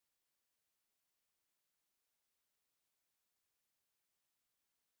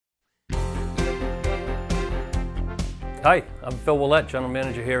Hi, I'm Phil Willett, General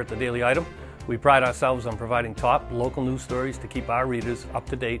Manager here at the Daily Item. We pride ourselves on providing top local news stories to keep our readers up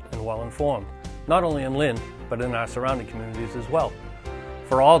to date and well informed, not only in Lynn, but in our surrounding communities as well.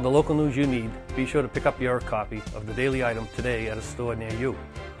 For all the local news you need, be sure to pick up your copy of the Daily Item today at a store near you,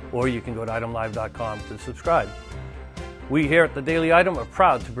 or you can go to itemlive.com to subscribe. We here at the Daily Item are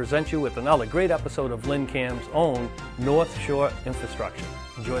proud to present you with another great episode of LynnCAM's own North Shore Infrastructure.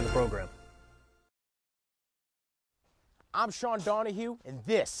 Enjoy the program. I'm Sean Donahue, and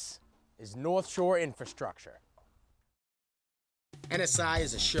this is North Shore Infrastructure. NSI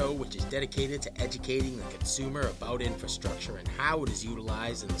is a show which is dedicated to educating the consumer about infrastructure and how it is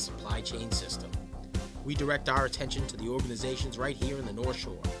utilized in the supply chain system. We direct our attention to the organizations right here in the North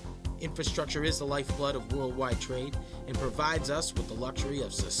Shore. Infrastructure is the lifeblood of worldwide trade and provides us with the luxury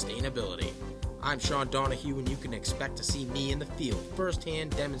of sustainability. I'm Sean Donahue, and you can expect to see me in the field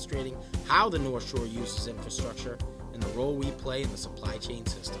firsthand demonstrating how the North Shore uses infrastructure and the role we play in the supply chain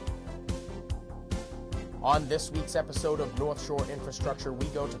system. On this week's episode of North Shore Infrastructure, we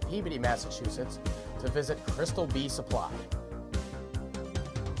go to Peabody, Massachusetts to visit Crystal Bee Supply.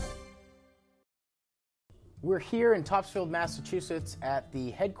 We're here in Topsfield, Massachusetts at the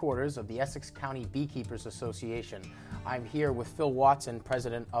headquarters of the Essex County Beekeepers Association. I'm here with Phil Watson,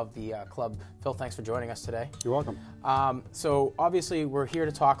 president of the club. Phil, thanks for joining us today. You're welcome. So obviously we're here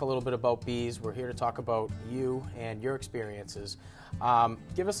to talk a little bit about bees. We're here to talk about you and your experiences.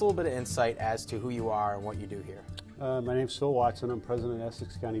 Give us a little bit of insight as to who you are and what you do here. My name's Phil Watson. I'm president of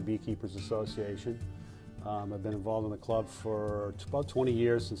Essex County Beekeepers Association. I've been involved in the club for about 20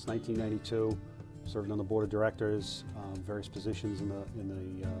 years, since 1992. Served on the board of directors, various positions in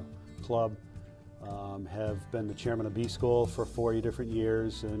the club. Have been the chairman of Bee School for 4 different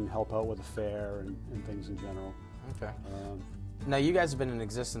years and help out with the fair and things in general. Okay. Now you guys have been in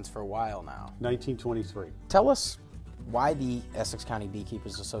existence for a while now. 1923. Tell us why the Essex County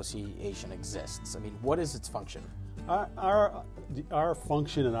Beekeepers Association exists. I mean, what is its function? Our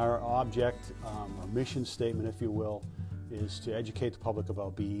function and our object, our mission statement, if you will, is to educate the public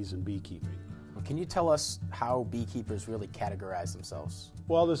about bees and beekeeping. Can you tell us how beekeepers really categorize themselves?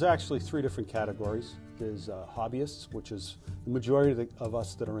 Well, there's actually 3 different categories. There's hobbyists, which is the majority of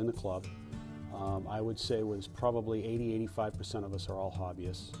us that are in the club. I would say was probably 80–85% of us are all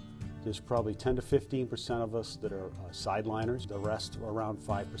hobbyists. There's probably 10 to 15% of us that are sideliners. The rest, around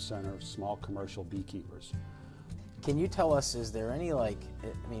 5%, are small commercial beekeepers. Can you tell us, is there any,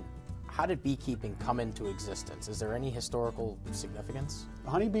 how did beekeeping come into existence? Is there any historical significance?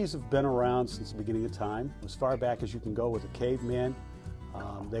 Honeybees have been around since the beginning of time. As far back as you can go with a caveman.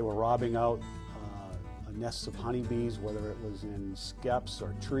 They were robbing out nests of honeybees, whether it was in skeps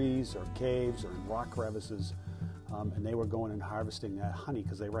or trees or caves or in rock crevices, and they were going and harvesting that honey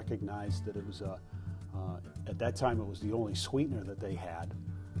because they recognized that it was at that time it was the only sweetener that they had.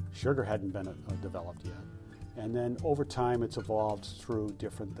 Sugar hadn't been developed yet. And then over time it's evolved through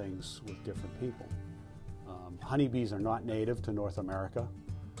different things with different people. Honeybees are not native to North America.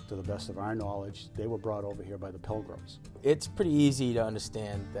 To the best of our knowledge, they were brought over here by the Pilgrims. It's pretty easy to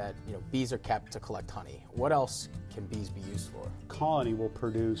understand that bees are kept to collect honey. What else can bees be used for? Colony will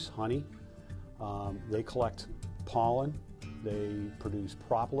produce honey. They collect pollen. They produce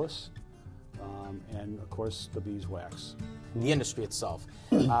propolis, and of course the beeswax. The industry itself.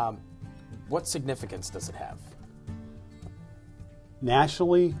 What significance does it have?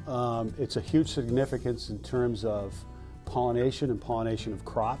 Nationally, it's a huge significance in terms of pollination and pollination of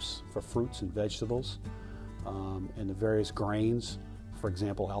crops for fruits and vegetables, and the various grains. For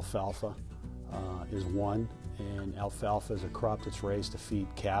example, alfalfa is one, and alfalfa is a crop that's raised to feed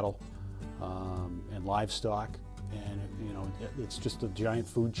cattle and livestock, and it's just a giant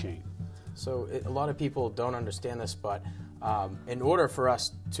food chain. So a lot of people don't understand this, but in order for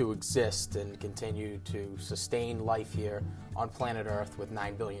us to exist and continue to sustain life here on planet Earth with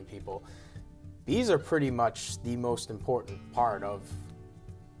 9 billion people, bees are pretty much the most important part of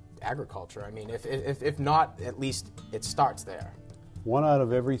agriculture. I mean, if not, at least it starts there. 1 out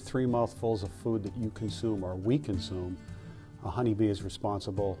of every 3 mouthfuls of food that you consume or we consume, a honeybee is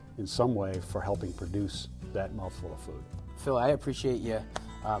responsible in some way for helping produce that mouthful of food. Phil, I appreciate you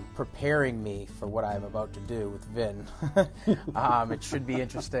preparing me for what I'm about to do with Vin. It should be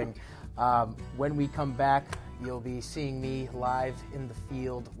interesting. When we come back, you'll be seeing me live in the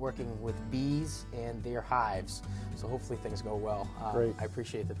field working with bees and their hives. So hopefully things go well. Great. I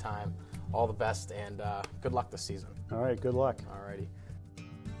appreciate the time. All the best, and good luck this season. All right, good luck. All righty.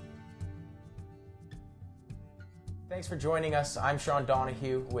 Thanks for joining us. I'm Sean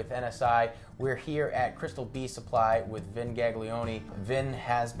Donahue with NSI. We're here at Crystal Bee Supply with Vin Gaglione. Vin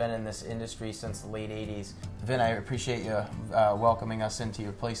has been in this industry since the late 80s. Vin, I appreciate you welcoming us into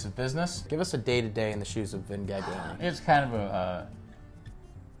your place of business. Give us a day-to-day in the shoes of Vin Gaglione. It's kind of a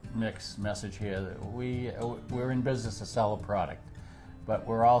mixed message here. We're in business to sell a product, but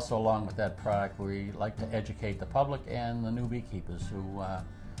we're also, along with that product, we like to educate the public and the new beekeepers who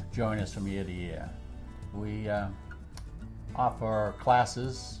join us from year to year. We offer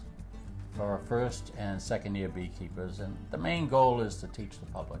classes for first and second year beekeepers, and the main goal is to teach the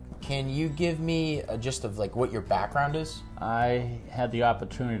public. Can you give me a gist of what your background is? I had the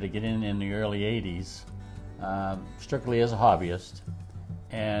opportunity to get in the early 80s, strictly as a hobbyist,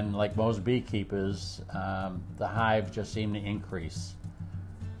 and like most beekeepers, the hive just seemed to increase.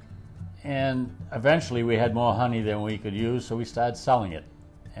 And eventually we had more honey than we could use, so we started selling it,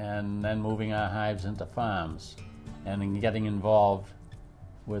 and then moving our hives into farms, and then getting involved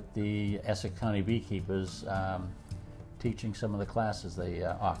with the Essex County beekeepers, teaching some of the classes they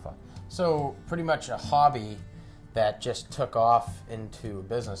offer. So pretty much a hobby that just took off into a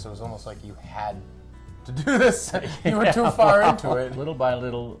business. It was almost like you had to do this. You were too far into it. Little by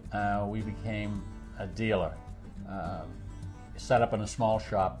little, we became a dealer. Set up in a small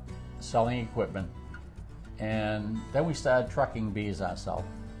shop, selling equipment, and then we started trucking bees ourselves.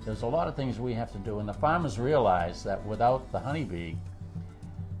 There's a lot of things we have to do, and the farmers realized that without the honeybee,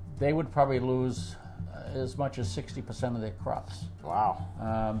 they would probably lose as much as 60% of their crops. Wow.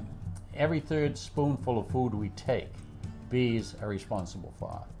 Every third spoonful of food we take, bees are responsible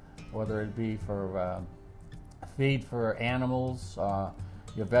for, whether it be for feed for animals,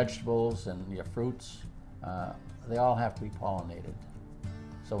 your vegetables and your fruits. They all have to be pollinated.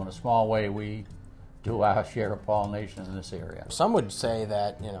 So in a small way, we do our share of pollination in this area. Some would say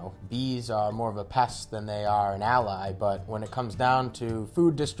that, bees are more of a pest than they are an ally, but when it comes down to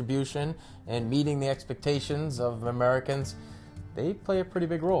food distribution and meeting the expectations of Americans, they play a pretty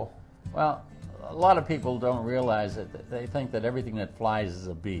big role. Well, a lot of people don't realize that they think that everything that flies is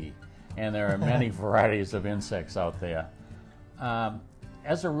a bee, and there are many varieties of insects out there.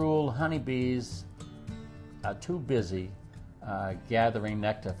 As a rule, honeybees are too busy gathering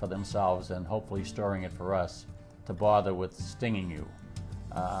nectar for themselves and hopefully storing it for us to bother with stinging you.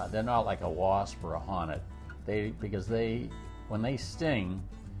 They're not like a wasp or a hornet. Because when they sting,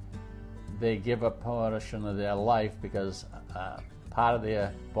 they give a portion of their life because part of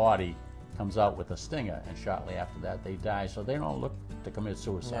their body comes out with a stinger, and shortly after that they die, so they don't look to commit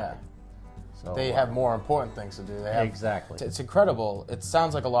suicide. Yeah. So, they have more important things to do. Exactly. It's incredible. It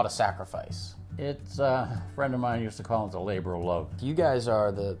sounds like a lot of sacrifice. It's a friend of mine used to call it the labor of love. You guys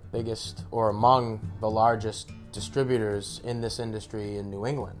are the biggest, or among the largest distributors in this industry in New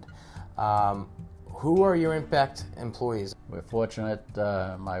England. Who are your impact employees? We're fortunate.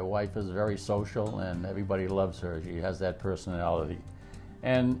 My wife is very social, and everybody loves her. She has that personality.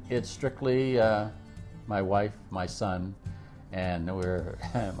 And it's strictly my wife, my son, and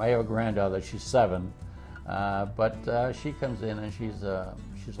I have a granddaughter. She's 7, but she comes in and she's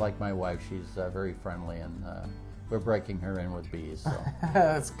like my wife. She's very friendly, and we're breaking her in with bees. So.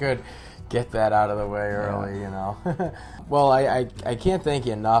 That's good. Get that out of the way early, Well, I can't thank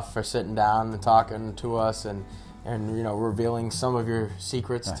you enough for sitting down and talking to us and revealing some of your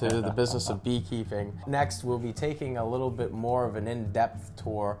secrets to the business of beekeeping. Next, we'll be taking a little bit more of an in-depth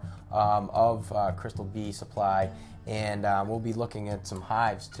tour of Crystal Bee Supply, and we'll be looking at some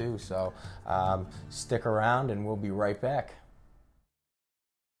hives too. So stick around, and we'll be right back.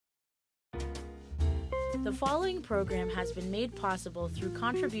 The following program has been made possible through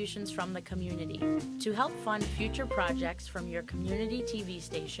contributions from the community. To help fund future projects from your community TV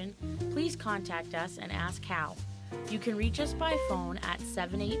station, please contact us and ask how. You can reach us by phone at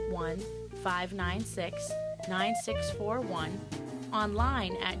 781-596-9641,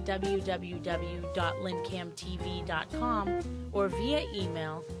 online at www.LynnCAMTV.com, or via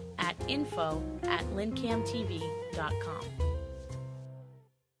email at info@LynnCAMTV.com.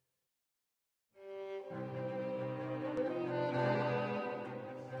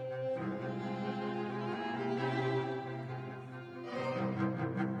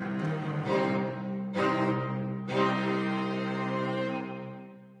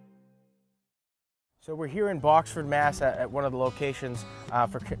 So we're here in Boxford, Mass. At one of the locations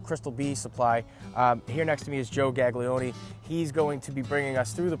for Crystal Bee Supply. Here next to me is Joe Gaglione. He's going to be bringing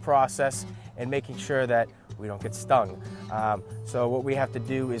us through the process and making sure that we don't get stung. So what we have to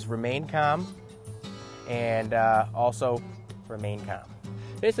do is remain calm and also remain calm.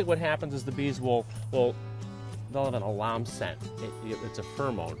 Basically what happens is the bees they'll have an alarm scent. It's a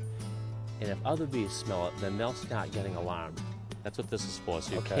pheromone. and if other bees smell it, then they'll start getting alarmed. That's what this is for,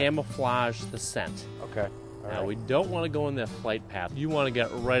 so you Okay. camouflage the scent. Okay. All Now, right. we don't want to go in their flight path. You want to get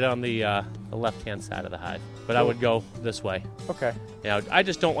right on the left-hand side of the hive, but I would go this way. Okay. Now, I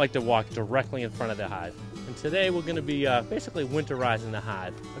just don't like to walk directly in front of the hive. And today we're going to be basically winterizing the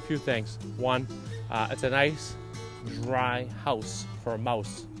hive. A few things. One, it's a nice, dry house for a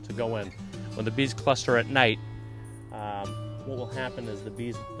mouse to go in. When the bees cluster at night, what will happen is the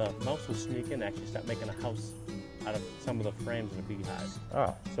mouse will sneak in and actually start making a house out of some of the frames in a beehive.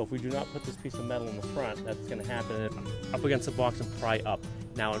 Oh. So if we do not put this piece of metal in the front, that's going to happen up against the box and pry up.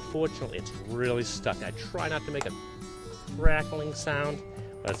 Now, unfortunately, it's really stuck. I try not to make a crackling sound,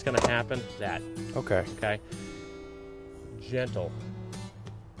 but it's going to happen. That. Okay. Okay? Gentle.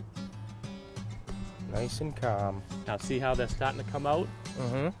 Nice and calm. Now, see how they're starting to come out?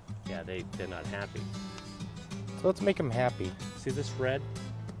 Mm-hmm. Yeah, they're not happy. So let's make them happy. See this red?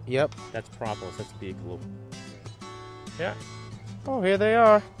 Yep. That's propolis. That's bee glue. Yeah. Oh, here they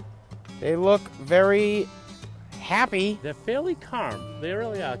are. They look very happy. They're fairly calm. They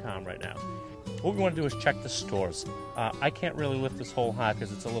really are calm right now. What we want to do is check the stores. I can't really lift this whole hive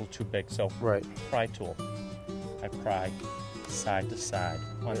because it's a little too big, so Right. pry tool. I pry side to side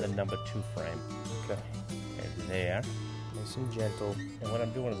on the number 2 frame. Okay. And there. Nice and gentle. And what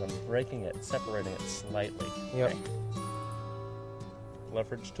I'm doing is I'm breaking it, separating it slightly. Yep. Okay.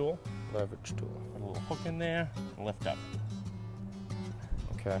 Leverage tool. Leverage tool. Put a little hook in there and lift up.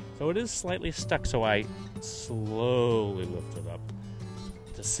 Okay. So it is slightly stuck, so I slowly lift it up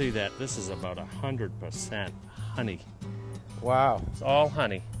to see that this is about 100% honey. Wow. It's all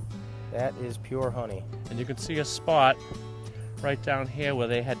honey. That is pure honey. And you can see a spot right down here where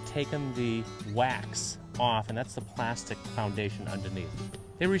they had taken the wax off, and that's the plastic foundation underneath.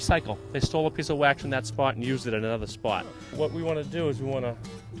 They recycle. They stole a piece of wax from that spot and used it in another spot. What we want to do is we want to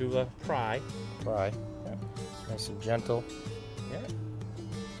do the pry. Pry. Yeah. Nice and gentle. Yeah.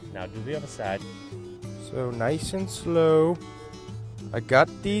 Now do the other side. So nice and slow. I got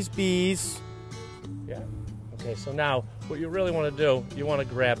these bees. Yeah. Okay, so now what you really want to do, you want to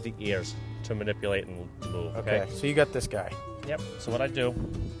grab the ears to manipulate and move. Okay. So you got this guy. Yep. So what I do,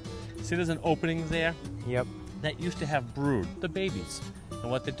 see there's an opening there? Yep. That used to have brood, the babies. And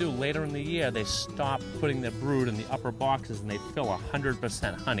what they do later in the year, they stop putting their brood in the upper boxes and they fill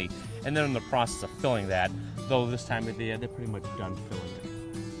 100% honey. And they're in the process of filling that, though this time of the year, they're pretty much done filling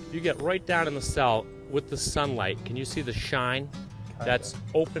it. You get right down in the cell with the sunlight. Can you see the shine? That's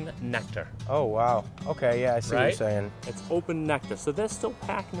open nectar. Oh, wow. Okay, yeah, I see what you're Right? saying. It's open nectar, so they're still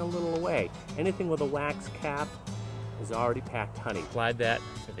packing a little away. Anything with a wax cap is already packed honey. Slide that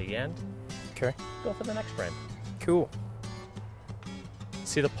to the end. Okay. Go for the next frame. Cool.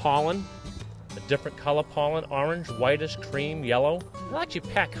 See the pollen? A different color pollen, orange, whitish, cream, yellow. They'll actually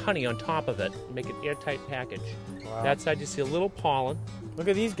pack honey on top of it and make an airtight package. Wow. That side you see a little pollen. Look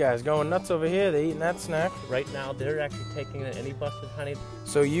at these guys going nuts over here. They're eating that snack. Right now they're actually taking any busted honey.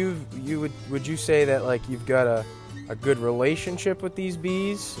 So would you say that like you've got a good relationship with these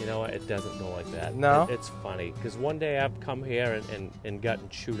bees? You know what? It doesn't go like that. No? It's funny because one day I've come here and gotten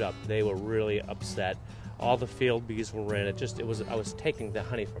chewed up. They were really upset. All the field bees were in. I was taking the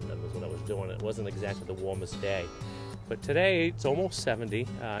honey from them is what I was doing. It wasn't exactly the warmest day. But today it's almost 70.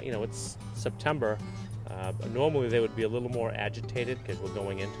 It's September. Normally they would be a little more agitated because we're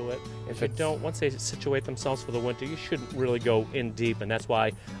going into it. Once they situate themselves for the winter, you shouldn't really go in deep, and that's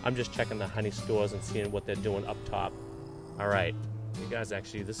why I'm just checking the honey stores and seeing what they're doing up top. All right, you guys,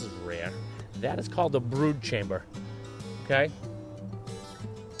 actually, this is rare. That is called a brood chamber. Okay?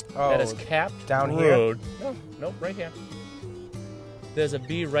 Oh, that is capped down brood. No, nope, right here. There's a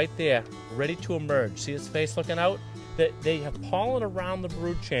bee right there, ready to emerge. See its face looking out? They have pollen around the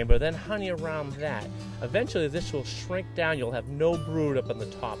brood chamber, then honey around that. Eventually, this will shrink down. You'll have no brood up in the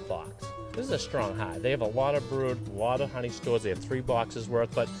top box. This is a strong hive. They have a lot of brood, a lot of honey stores. They have 3 boxes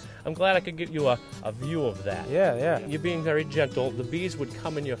worth, but I'm glad I could give you a view of that. Yeah. You're being very gentle. The bees would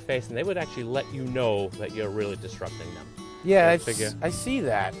come in your face, and they would actually let you know that you're really disrupting them. Yeah, figure. I see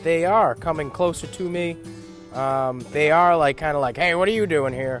that. They are coming closer to me. They are kind of like, hey, what are you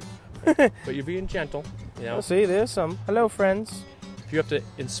doing here? But you're being gentle. You know? Oh, see, there's some. Hello, friends. If you have to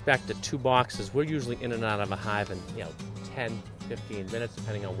inspect the 2 boxes, we're usually in and out of a hive in 10, 15 minutes,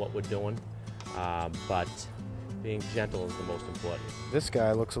 depending on what we're doing. But being gentle is the most important. This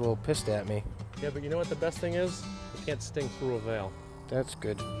guy looks a little pissed at me. Yeah, but you know what the best thing is? You can't sting through a veil. That's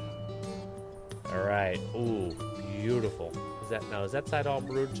good. All right. Ooh, beautiful. Is that side all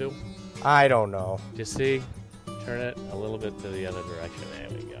brood too? I don't know. Do you see? Turn it a little bit to the other direction. There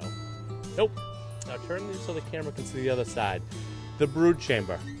we go. Nope. Now turn these so the camera can see the other side. The brood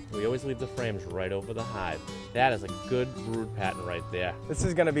chamber. We always leave the frames right over the hive. That is a good brood pattern right there. This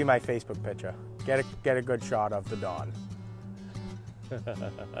is going to be my Facebook picture. Get a good shot of the dawn.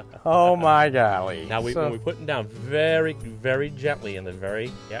 Oh my golly. Now when we put them down very, very gently in the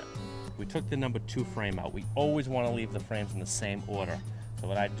very, we took the number 2 frame out. We always want to leave the frames in the same order. So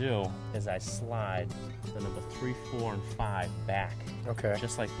what I do is I slide the number 3, 4, and 5 back. Okay.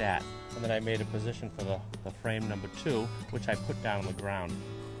 Just like that. And then I made a position for the frame number 2, which I put down on the ground.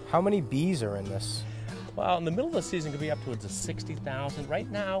 How many bees are in this? Well, in the middle of the season, it could be up towards 60,000.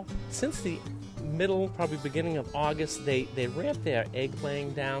 Right now, since the middle, probably beginning of August, they ramp their egg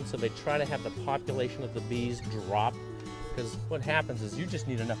laying down, so they try to have the population of the bees drop. Because what happens is you just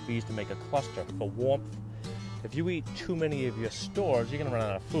need enough bees to make a cluster for warmth. If you eat too many of your stores, you're going to run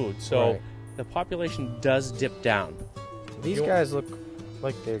out of food. So the population does dip down. These guys look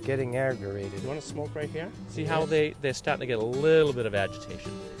like they're getting aggravated. You want to smoke right here? See how they're starting to get a little bit of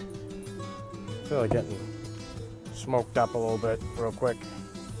agitation. I feel like getting smoked up a little bit real quick.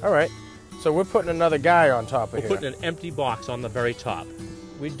 All right, so we're putting another guy on top of here. We're putting an empty box on the very top.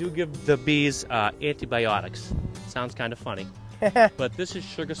 We do give the bees antibiotics. Sounds kind of funny. But this is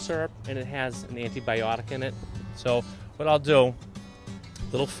sugar syrup, and it has an antibiotic in it. So what I'll do,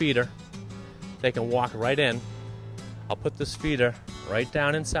 little feeder, they can walk right in. I'll put this feeder right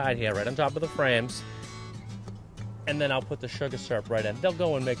down inside here, right on top of the frames, and then I'll put the sugar syrup right in. They'll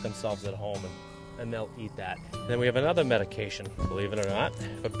go and make themselves at home, and they'll eat that. Then we have another medication, believe it or not,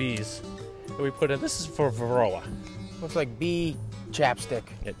 for bees that we put in. This is for varroa. Looks like bee chapstick.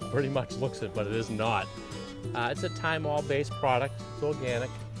 It pretty much looks it, but it is not. It's a thymol-based product. It's organic.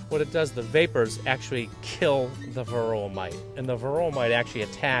 What it does, the vapors actually kill the varroa mite, and the varroa mite actually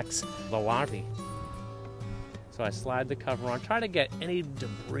attacks the larvae. So I slide the cover on, try to get any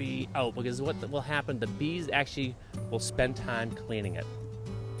debris out, because what will happen, the bees actually will spend time cleaning it.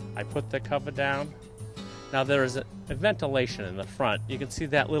 I put the cover down. Now there is a ventilation in the front. You can see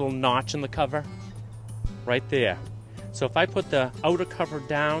that little notch in the cover right there. So if I put the outer cover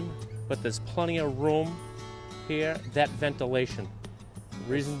down, but there's plenty of room here, that ventilation.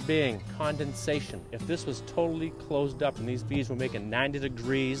 Reason being, condensation. If this was totally closed up and these bees were making 90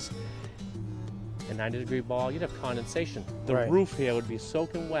 degrees, a 90-degree ball, you'd have condensation. The roof here would be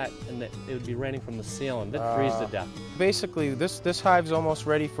soaking wet, and it would be raining from the ceiling. That'd freeze to death. Basically, this hive's almost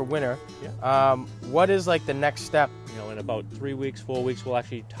ready for winter. Yeah. What is like the next step? You know, in about 3 weeks, 4 weeks, we'll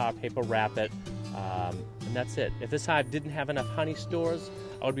actually tar paper wrap it, and that's it. If this hive didn't have enough honey stores,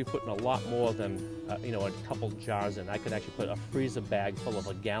 I would be putting a lot more than a couple jars in. I could actually put a freezer bag full of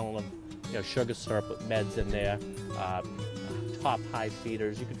a gallon of sugar syrup with meds in there. Top hive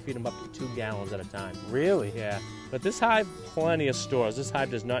feeders. You could feed them up to 2 gallons at a time. Really? Yeah. But this hive, plenty of stores. This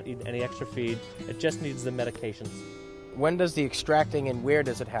hive does not need any extra feed. It just needs the medications. When does the extracting and where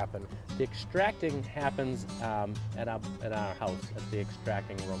does it happen? The extracting happens at our house, at the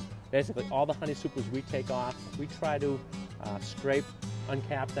extracting room. Basically, all the honey supers we take off, we try to scrape,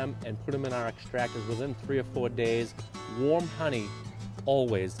 uncap them, and put them in our extractors within 3 or 4 days. Warm honey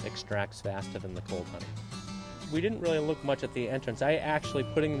always extracts faster than the cold honey. We didn't really look much at the entrance. I actually,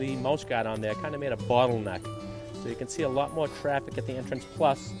 putting the mouse guard on there, kind of made a bottleneck. So you can see a lot more traffic at the entrance,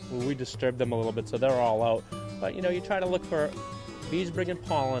 plus we disturbed them a little bit, so they're all out. But you try to look for bees bringing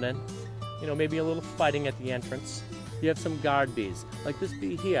pollen in, maybe a little fighting at the entrance. You have some guard bees. Like this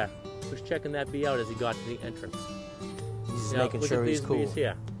bee here was checking that bee out as he got to the entrance. He's making sure he's cool. Look at these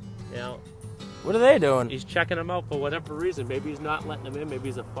bees here. What are they doing? He's checking them out for whatever reason. Maybe he's not letting them in, maybe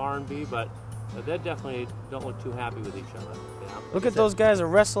he's a foreign bee, but they definitely don't look too happy with each other. Look at those guys are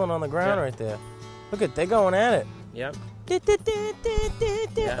wrestling on the ground right there. Look at, they're going at it. Yep.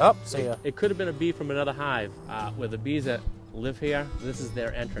 Oh, see ya. It could have been a bee from another hive. Where the bees that live here, this is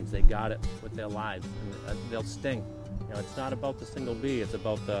their entrance. They got it with their lives, and they'll sting. It's not about the single bee. It's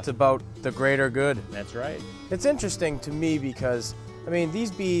about the greater good. That's right. It's interesting to me because,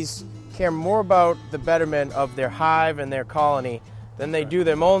 these bees care more about the betterment of their hive and their colony than they do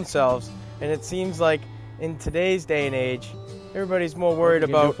their own selves. And it seems like in today's day and age, everybody's more worried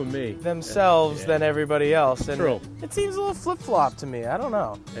about themselves than everybody else. And True. It seems a little flip-flop to me. I don't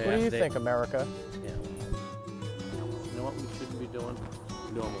know. Yeah, what do you think, America? Yeah. You know what we shouldn't be doing?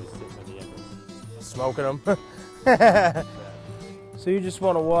 Normally sitting at the entrance. Smoking them. So you just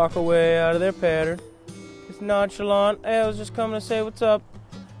want to walk away out of their pattern. It's nonchalant. Hey, I was just coming to say what's up.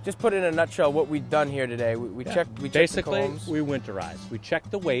 Just put it in a nutshell what we've done here today. We checked Basically, the combs. we winterized. We checked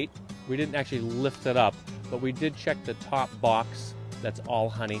the weight. We didn't actually lift it up, but we did check the top box. That's all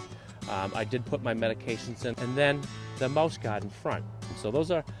honey. I did put my medications in, and then the mouse guard in front. So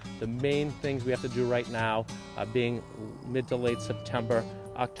those are the main things we have to do right now, being mid to late September.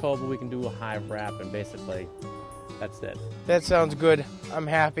 October we can do a hive wrap, and basically that's it. That sounds good. I'm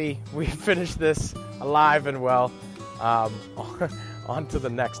happy we finished this alive and well. On to the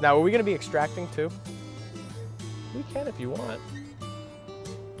next. Now, are we going to be extracting too? We can if you want.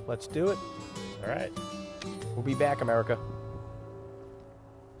 Let's do it. All right. We'll be back, America.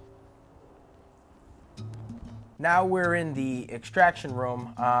 Now we're in the extraction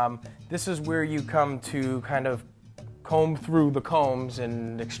room. This is where you come to kind of comb through the combs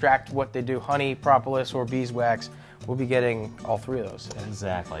and extract what they do, honey, propolis, or beeswax. We'll be getting all three of those.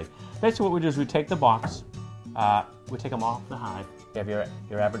 Exactly. Basically what we do is we take the box, we take them off the hive. You have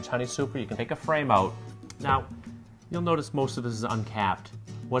your average honey super, you can take a frame out. Now, you'll notice most of this is uncapped.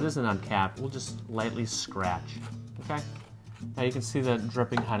 What isn't uncapped, we'll just lightly scratch, okay? Now you can see the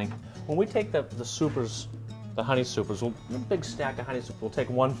dripping honey. When we take the supers, the honey supers, a big stack of honey supers, we'll take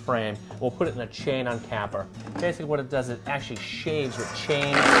one frame, we'll put it in a chain uncapper. Basically what it does, it actually shaves or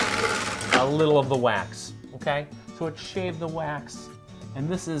chains a little of the wax, okay? So it shaved the wax, and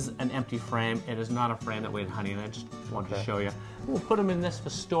this is an empty frame. It is not a frame that weighed honey, and I just wanted to show you. We'll put them in this for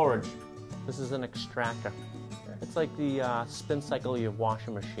storage. This is an extractor. It's like the spin cycle of your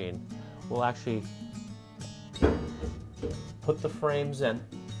washing machine. We'll actually put the frames in,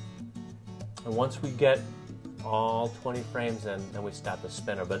 and once we get all 20 frames in, then we start the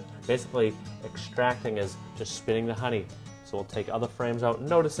spinner. But basically, extracting is just spinning the honey. So we'll take other frames out,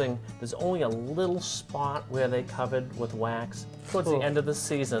 noticing there's only a little spot where they covered with wax. Towards the end of the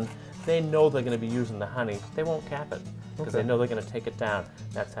season, they know they're going to be using the honey. They won't cap it because they know they're going to take it down.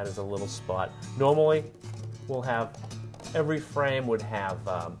 That side is a little spot. Normally, we'll have, every frame would have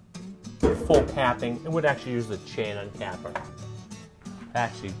full capping, and would actually use the chain uncapper.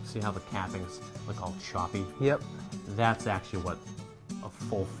 Actually, see how the cappings look all choppy? Yep. That's actually what a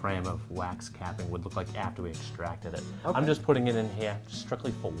full frame of wax capping would look like after we extracted it. Okay. I'm just putting it in here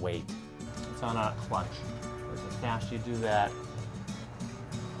strictly for weight. It's on our clutch. The faster you do that,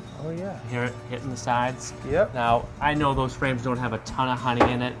 Oh, yeah. hear it hitting the sides. Yep. Now, I know those frames don't have a ton of honey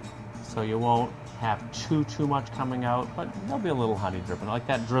in it, so you won't have too much coming out, but there'll be a little honey dripping. Like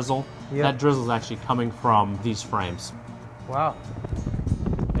that drizzle, that drizzle is actually coming from these frames. Wow.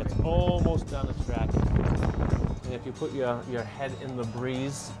 It's almost done extracting. And if you put your head in the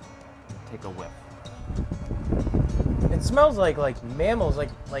breeze, take a whiff. It smells like mammals, like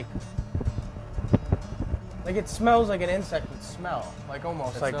it smells like an insect would smell, like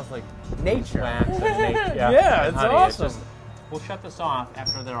almost It like smells like nature. wax and nature. Yeah, and it's honey. awesome. We'll shut this off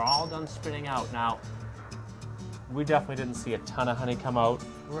after they're all done spitting out. Now, we definitely didn't see a ton of honey come out.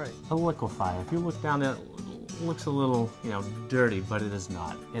 Right. The liquefier, if you look down there, it looks a little, dirty, but it is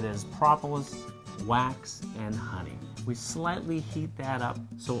not. It is propolis, wax, and honey. We slightly heat that up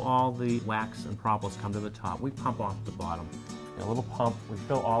so all the wax and propolis come to the top. We pump off the bottom. A little pump, we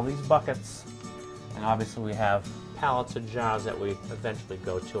fill all these buckets, and obviously we have pallets of jars that we eventually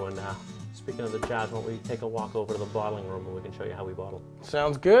go to. And speaking of the jars, why don't we take a walk over to the bottling room and we can show you how we bottle.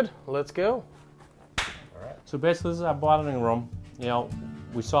 Sounds good. Let's go. All right. So basically this is our bottling room.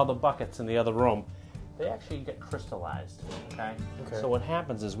 We saw the buckets in the other room. They actually get crystallized, okay? So what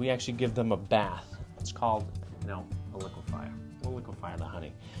happens is we actually give them a bath. It's called, a liquefier. We'll liquefy the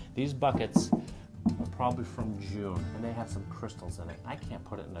honey. These buckets are probably from June, and they have some crystals in it. I can't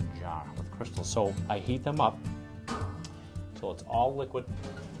put it in a jar with crystals, so I heat them up until it's all liquid,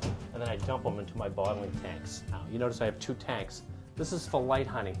 and then I dump them into my bottling tanks. Now, you notice I have 2 tanks. This is for light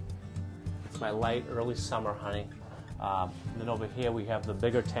honey. It's my light early summer honey. And then over here we have the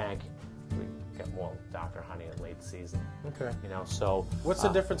bigger tank. We get more darker honey in late season. Okay. So What's the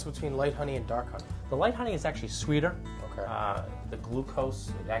difference between light honey and dark honey? the light honey is actually sweeter. Okay. The glucose,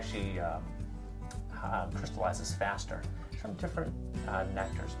 it actually crystallizes faster. From different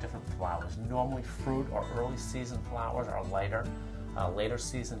nectars, different flowers. Normally fruit or early season flowers are lighter. Later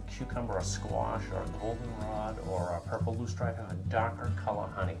season cucumber or squash or goldenrod or purple loosestrife have a darker color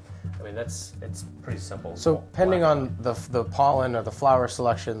honey. I mean, it's pretty simple. So depending on the pollen or the flower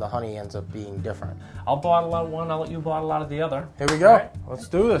selection, the honey ends up being different. I'll bottle out one, I'll let you bottle out of the other. Here we go. All right. Let's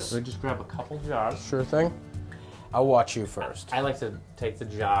do this. So we just grab a couple jars. Sure thing. I'll watch you first. I like to take the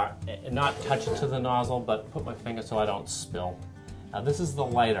jar and not touch it to the nozzle, but put my finger so I don't spill. Now this is the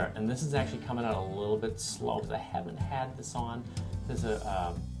lighter, and this is actually coming out a little bit slow because I haven't had this on. There's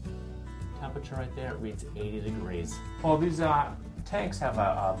a temperature right there, it reads 80 degrees. Well, these tanks have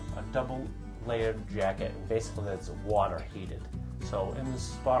a double layered jacket, and basically it's water heated. So in this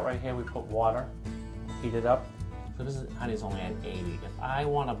spot right here, we put water, heat it up. So this honey is only at 80. If I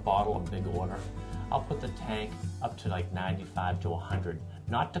want to bottle a big order, I'll put the tank up to like 95 to 100.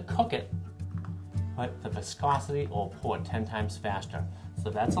 Not to cook it, but the viscosity will pour 10 times faster. So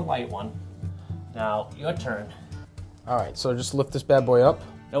that's a light one. Now, your turn. All right, so just lift this bad boy up.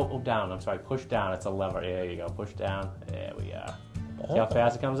 Oh, down. I'm sorry. Push down. It's a lever. There you go. Push down. There we are. See how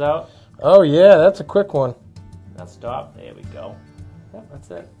fast it comes out? Oh yeah, that's a quick one. Now stop. There we go. Yep,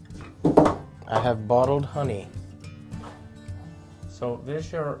 that's it. I have bottled honey. So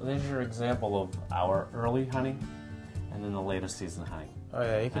there's your example of our early honey, and then the later season honey. Oh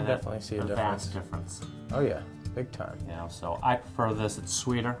yeah, you can definitely see a difference. Vast difference. Oh yeah, big time. You know, so I prefer this. It's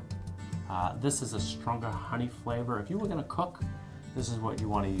sweeter. This is a stronger honey flavor. If you were going to cook, this is what you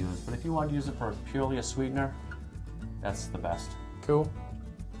want to use. But if you want to use it for purely a sweetener, that's the best. Cool.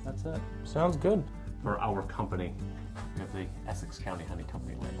 That's it. Sounds good. For our company, we have the Essex County Honey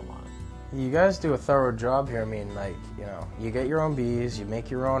Company label on it. You guys do a thorough job here. I mean, like, you know, you get your own bees, you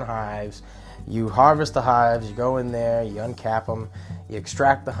make your own hives, you harvest the hives, you go in there, you uncap them, you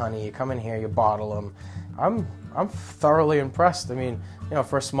extract the honey, you come in here, you bottle them. I'm thoroughly impressed. I mean, you know,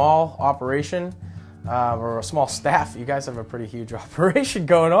 for a small operation or a small staff, you guys have a pretty huge operation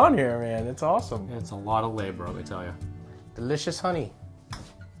going on here, man. It's awesome. It's a lot of labor, let me tell you. Delicious honey.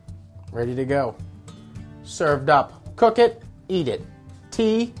 Ready to go. Served up. Cook it, eat it.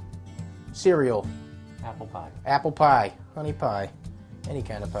 Tea, cereal, Apple pie. apple pie, honey pie, any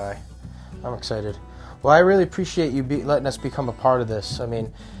kind of pie. I'm excited. Well, I really appreciate you letting us become a part of this. I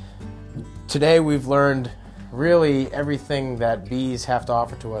mean, today we've learned really everything that bees have to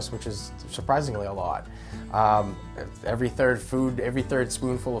offer to us, which is surprisingly a lot. Every third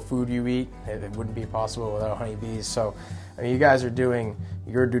spoonful of food you eat, it wouldn't be possible without honeybees. So, I mean, you guys are doing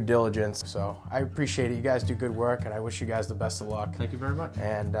your due diligence. So I appreciate it. You guys do good work, and I wish you guys the best of luck. Thank you very much.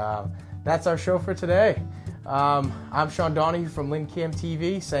 And that's our show for today. I'm Sean Donahue from LynnCAM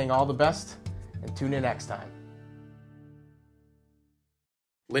TV, saying all the best, and tune in next time.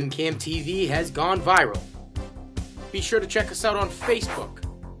 LynnCAM TV has gone viral. Be sure to check us out on Facebook,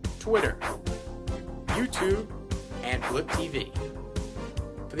 Twitter, YouTube, and Blip TV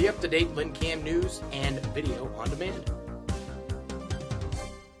for the up-to-date LynnCAM news and video on demand.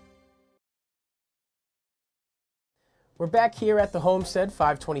 We're back here at the Homestead,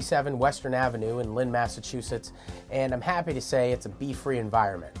 527 Western Avenue in Lynn, Massachusetts, and I'm happy to say it's a bee-free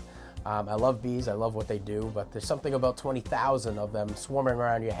environment. I love bees, I love what they do, but there's something about 20,000 of them swarming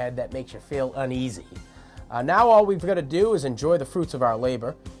around your head that makes you feel uneasy. Now all we've got to do is enjoy the fruits of our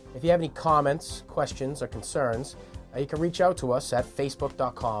labor. If you have any comments, questions, or concerns, you can reach out to us at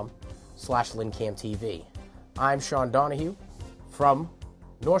facebook.com/LynnCAMTV. I'm Sean Donahue from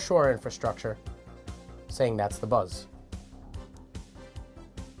North Shore Infrastructure, saying that's the buzz.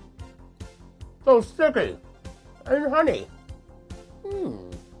 So sticky and honey. There's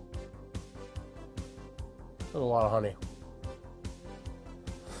a lot of honey.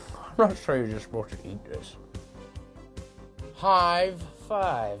 I'm not sure you're just supposed to eat this. Hive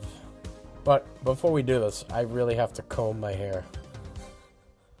 5. But before we do this, I really have to comb my hair.